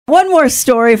One more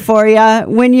story for you.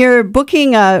 When you're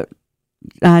booking a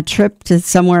trip to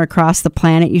somewhere across the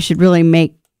planet, you should really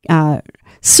make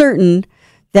certain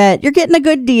that you're getting a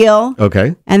good deal.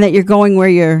 Okay. And that you're going where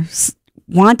you're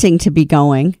wanting to be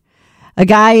going. A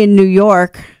guy in New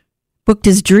York booked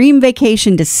his dream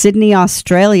vacation to Sydney,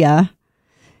 Australia,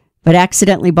 but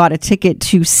accidentally bought a ticket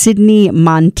to Sydney,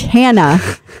 Montana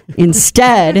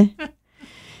instead.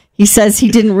 He says he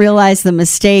didn't realize the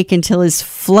mistake until his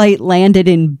flight landed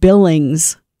in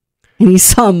Billings and he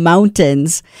saw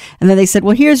mountains. And then they said,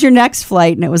 well, here's your next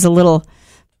flight. And it was a little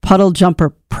puddle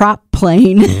jumper prop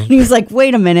plane. And he was like,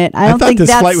 wait a minute. I thought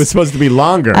this flight was supposed to be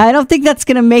longer. I don't think that's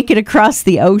going to make it across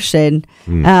the ocean.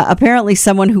 Apparently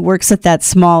someone who works at that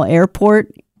small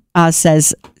airport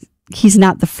says he's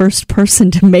not the first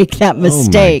person to make that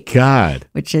mistake. Oh, my God.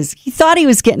 Which is, he thought he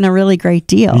was getting a really great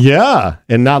deal. Yeah,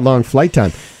 and not long flight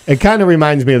time. It kind of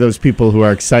reminds me of those people who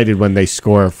are excited when they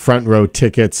score front row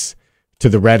tickets to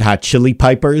the Red Hot Chili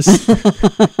Pipers.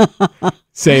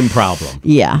 Same problem.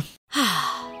 Yeah.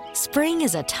 Spring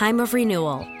is a time of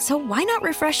renewal, so why not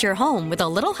refresh your home with a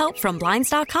little help from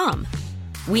Blinds.com?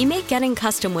 We make getting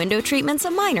custom window treatments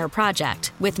a minor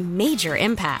project with major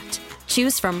impact.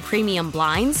 Choose from premium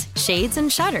blinds, shades,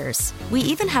 and shutters. We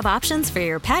even have options for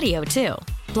your patio, too.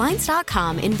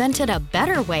 Blinds.com invented a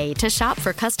better way to shop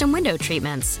for custom window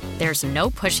treatments. There's no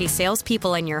pushy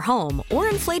salespeople in your home or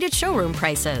inflated showroom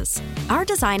prices. Our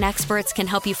design experts can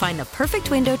help you find the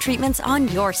perfect window treatments on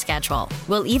your schedule.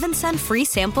 We'll even send free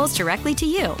samples directly to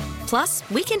you. Plus,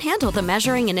 we can handle the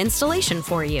measuring and installation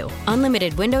for you.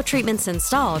 Unlimited window treatments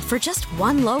installed for just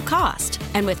one low cost.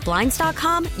 And with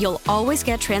Blinds.com, you'll always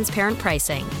get transparent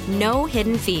pricing. No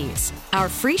hidden fees. Our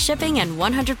free shipping and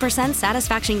 100%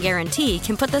 satisfaction guarantee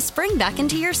can put the spring back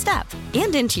into your step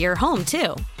and into your home,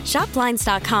 too. Shop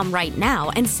Blinds.com right now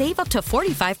and save up to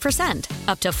 45%.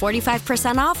 Up to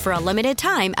 45% off for a limited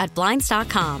time at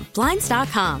Blinds.com.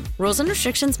 Blinds.com. Rules and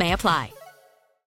restrictions may apply.